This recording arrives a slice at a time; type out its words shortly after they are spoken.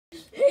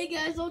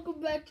guys,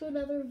 welcome back to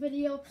another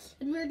video,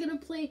 and we're gonna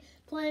playing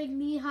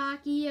knee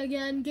hockey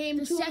again.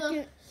 Game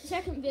two.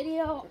 Second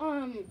video.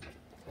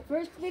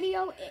 First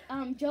video,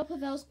 Joe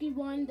Pavelski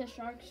won. The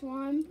Sharks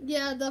won.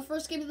 Yeah, the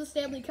first game of the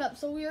Stanley Cup.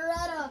 So we were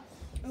at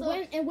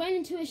It went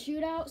into a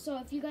shootout. So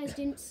if you guys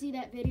didn't see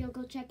that video,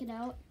 go check it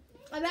out.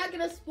 I'm not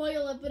gonna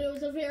spoil it, but it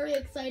was a very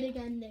exciting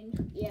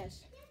ending.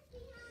 Yes.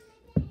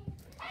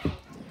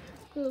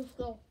 Let's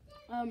go.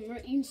 We're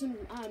eating some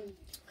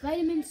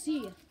vitamin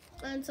C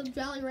and some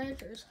Jolly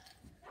Ranchers.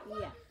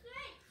 Yeah.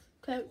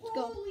 Okay, let's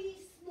go. Holy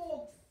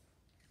smokes!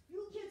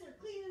 You kids are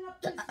cleaning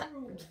up this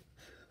room.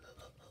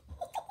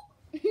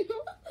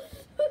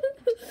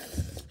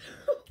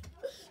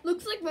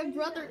 Looks like my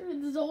brother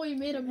and Zoe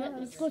made a mess.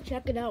 Let's go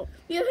check it out.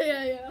 Yeah.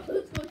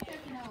 Let's go check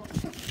it out.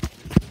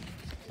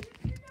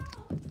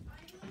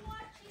 I'm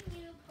watching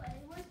you play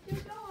with your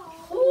dog.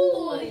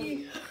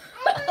 Holy!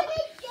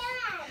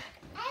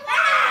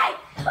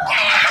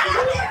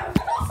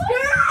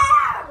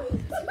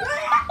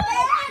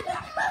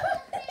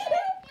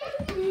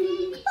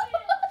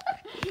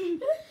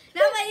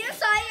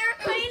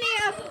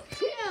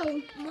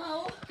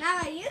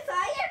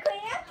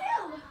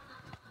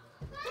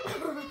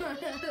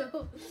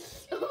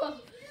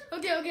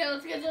 Okay,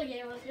 let's get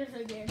to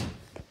the game.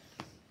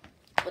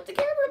 Put the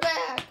camera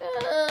back.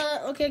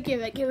 Okay,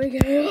 give it.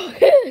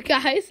 Okay,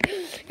 guys,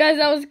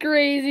 that was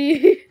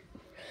crazy.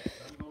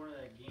 I'm going to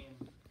that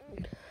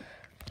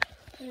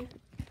game.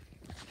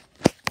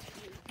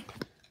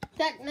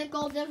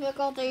 Technical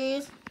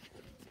difficulties.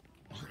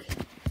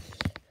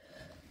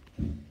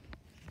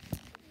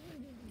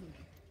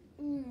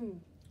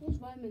 Those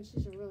vitamin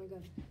C's are really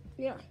good.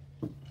 Yeah.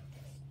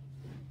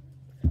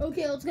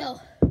 Okay, let's go.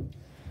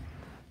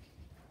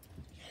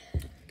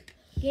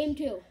 Game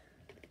 2.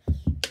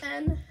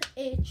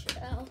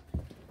 NHL.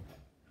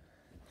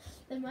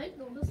 They might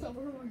notice that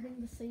we're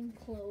wearing the same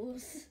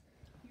clothes.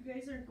 You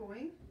guys aren't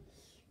going?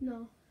 No.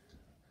 I'm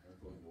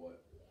going to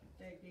what?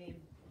 That game.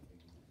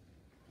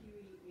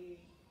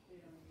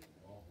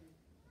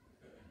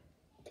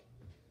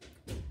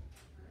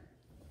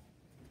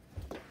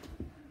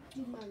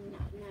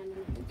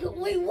 No.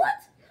 Wait,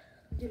 what?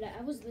 Dude,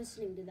 I was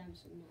listening to them,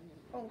 so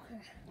no. Okay.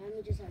 Let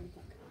me just have a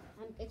talk.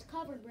 It's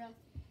covered, bro.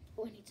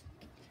 Oh, I need some.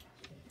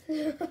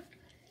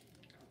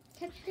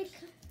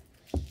 Technical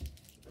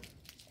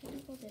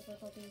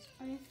difficulties.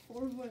 I have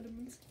 4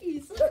 vitamin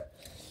C's.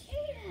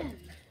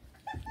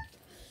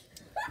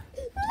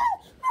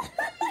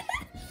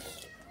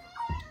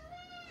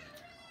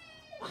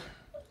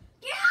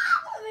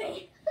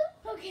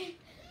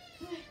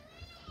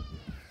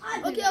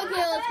 Okay,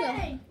 let's go.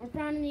 We're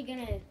probably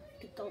gonna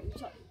go.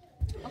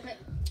 Okay,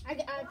 I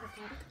the puck.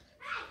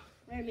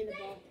 I mean the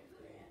ball.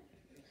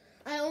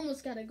 I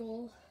almost got a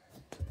goal.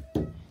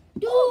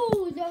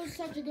 Dude, that was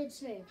such a good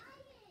save.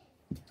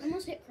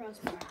 Almost hit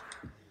crossbar.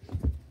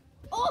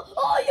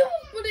 Oh, you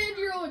almost put it in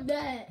your own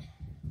net.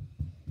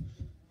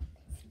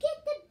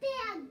 Get the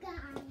bad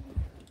guy.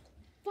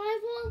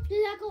 5-1.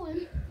 Did that go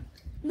in?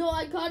 No,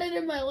 I caught it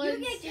in my legs.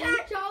 You get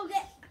catch,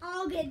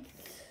 I'll get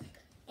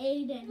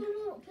Aiden.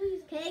 No,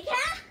 please. Okay,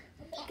 cat?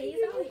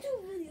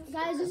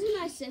 Guys, this is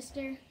my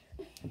sister.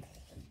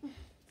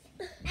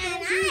 And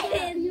I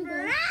am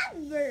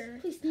brother.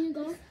 Please, can you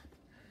go?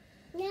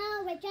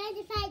 No, we're trying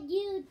to find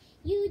you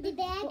the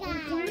bad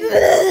guy.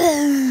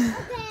 Okay.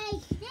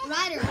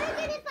 Ryder. We're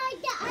gonna find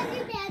the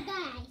other bad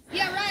guys.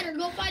 Yeah, Ryder,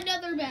 go find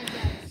other bad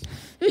guys.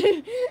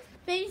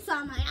 Face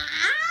on my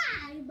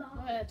eyeball.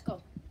 Okay, let's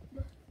go.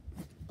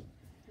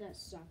 That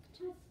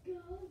sucked. Let's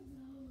go.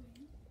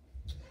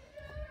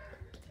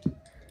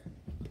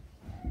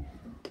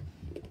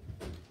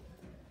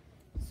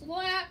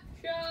 Slap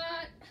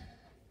shot.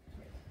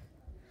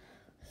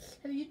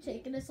 Have you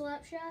taken a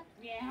slap shot?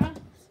 Yeah.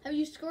 Have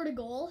you scored a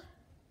goal?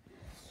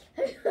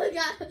 Have you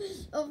got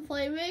a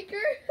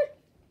playmaker?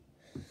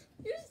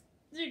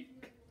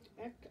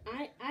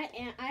 I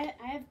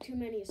have too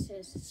many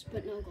assists,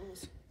 but no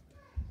goals.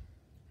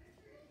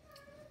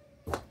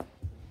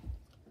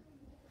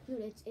 Dude,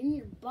 it's in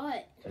your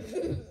butt.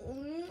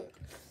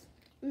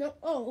 No.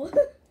 Oh,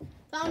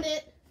 found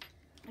it.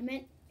 I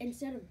meant,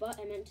 instead of butt,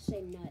 I meant to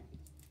say nut.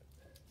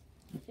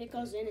 If it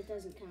goes in, it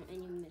doesn't count,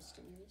 and you missed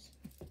anyways.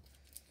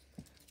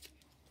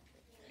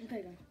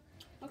 Okay, go.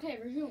 Okay,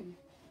 resume.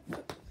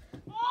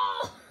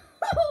 Oh,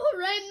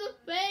 right in the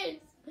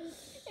face.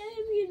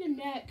 And me in the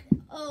neck.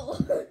 Oh.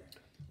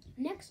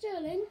 Next,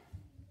 Sterling.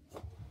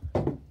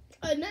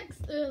 Next,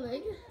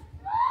 Sterling.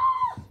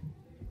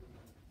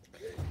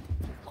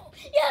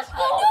 Yes!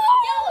 Oh,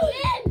 no!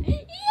 In!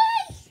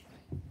 Yes!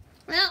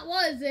 That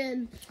was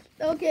in.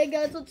 Okay,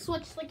 guys, let's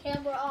switch the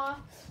camera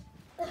off.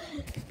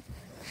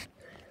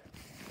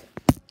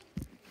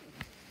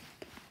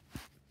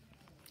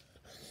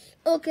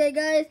 Okay,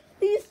 guys,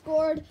 he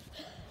scored.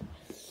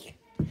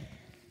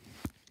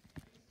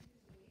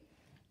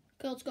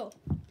 Okay, let's go.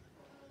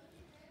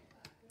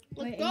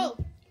 Let's go.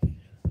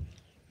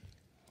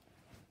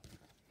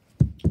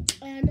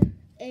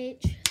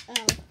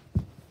 NHL.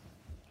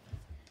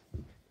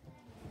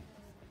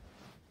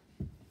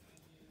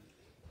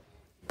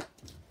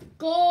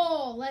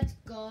 go. Let's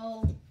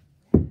go.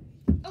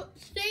 Oh,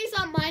 stays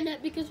on my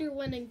net because you're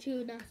winning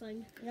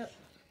 2-0. Yep.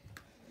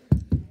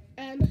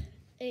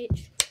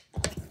 MH.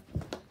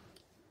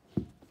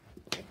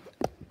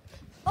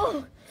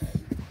 Oh,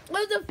 that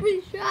was a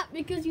free shot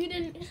because you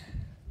didn't.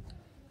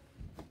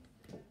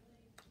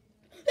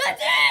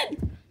 That's it!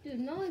 Dude,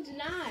 no, it's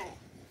not.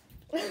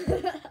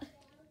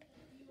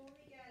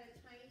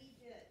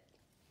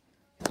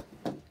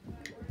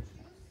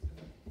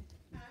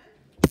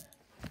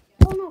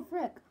 Oh no,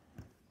 frick.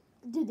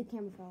 Dude, the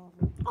camera fell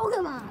over. Oh,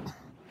 come on.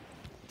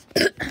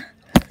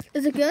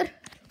 Is it good?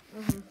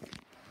 Can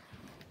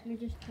we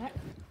just check?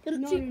 Good.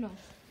 No.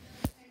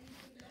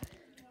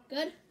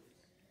 Good?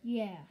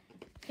 Yeah.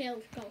 Okay,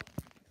 let's go.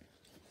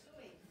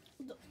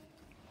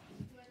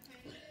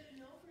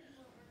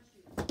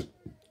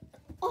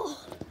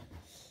 Oh.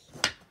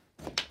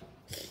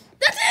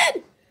 That's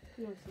it!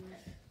 No, it's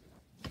not.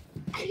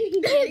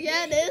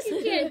 Yeah, it is.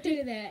 You can't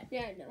do that.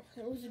 Yeah, I know.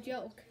 It was a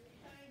joke.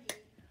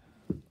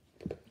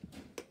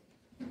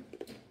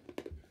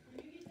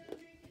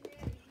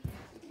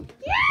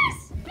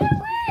 Yes!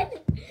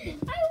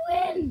 I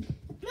win!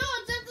 No,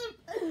 it's at the.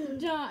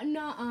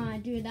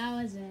 Dude, that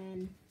was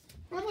in.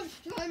 How much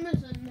time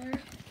is in there?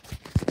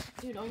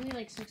 Dude, only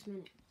like 6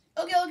 minutes.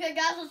 Okay,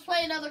 guys, let's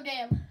play another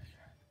game.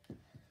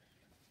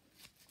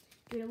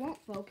 Dude, it won't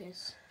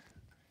focus.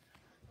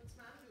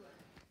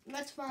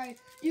 That's fine.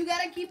 You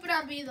gotta keep it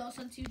on me though,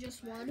 since you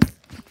just won.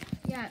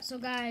 Yeah, so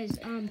guys,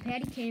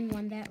 Patty Kane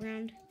won that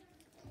round.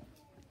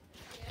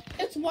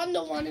 It's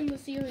 1-1 in the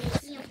series.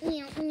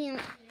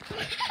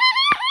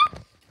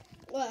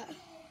 What?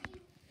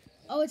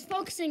 Oh, it's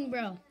focusing,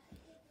 bro.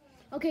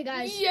 Okay,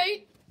 guys.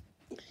 Yay!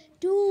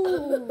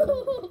 Dude.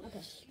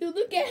 Okay. Dude,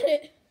 look at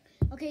it.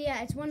 Okay,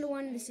 yeah, it's 1-1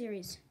 in the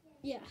series.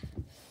 Yeah.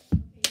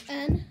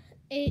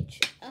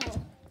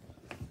 NHL.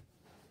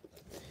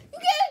 You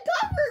can't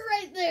cover it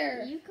right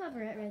there. You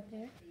cover it right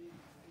there.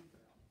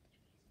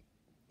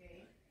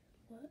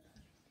 What?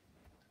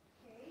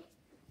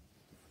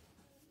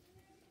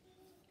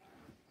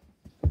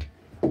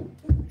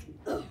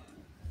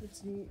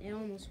 It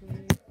almost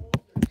went.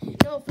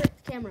 No, flip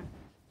the camera.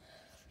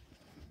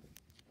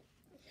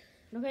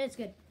 Okay, it's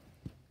good.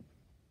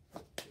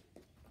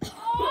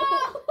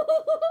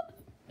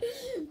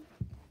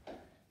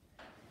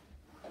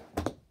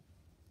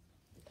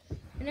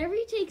 Whenever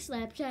you take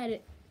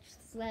Snapchat,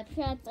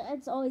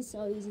 it's always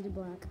so easy to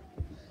block.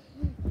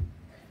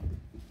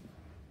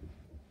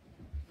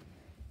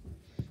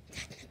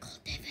 Technical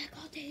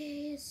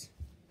difficulties.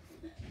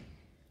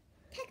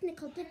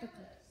 Technical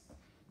difficulties.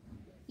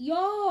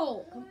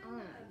 Yo, come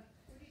on.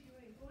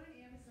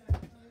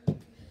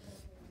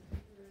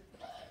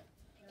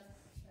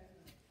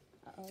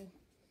 Uh-oh.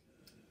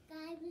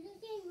 Guys, we can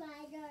say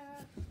Ryder.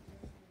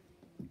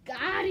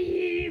 Got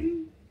him.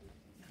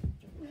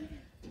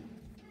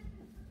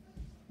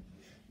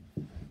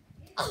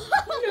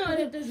 No,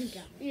 that doesn't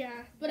count.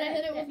 Yeah, but I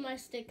hit it with my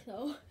stick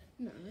though.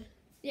 No.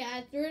 Yeah,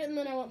 I threw it and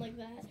then I went like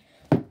that.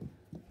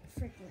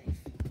 Frick life.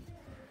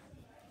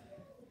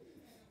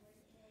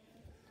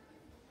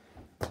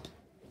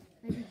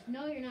 I just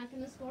know you're not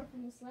going to score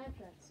from the slap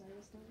shot, so I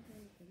just don't do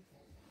anything.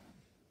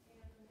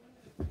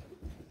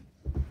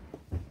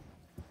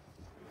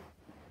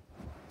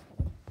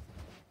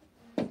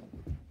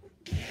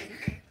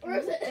 Where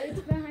is it? It's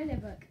behind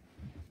that book.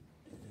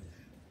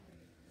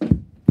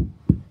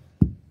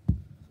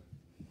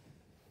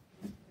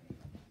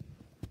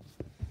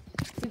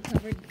 Dude,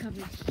 covered.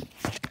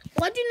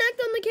 Why'd you knock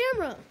on the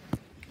camera?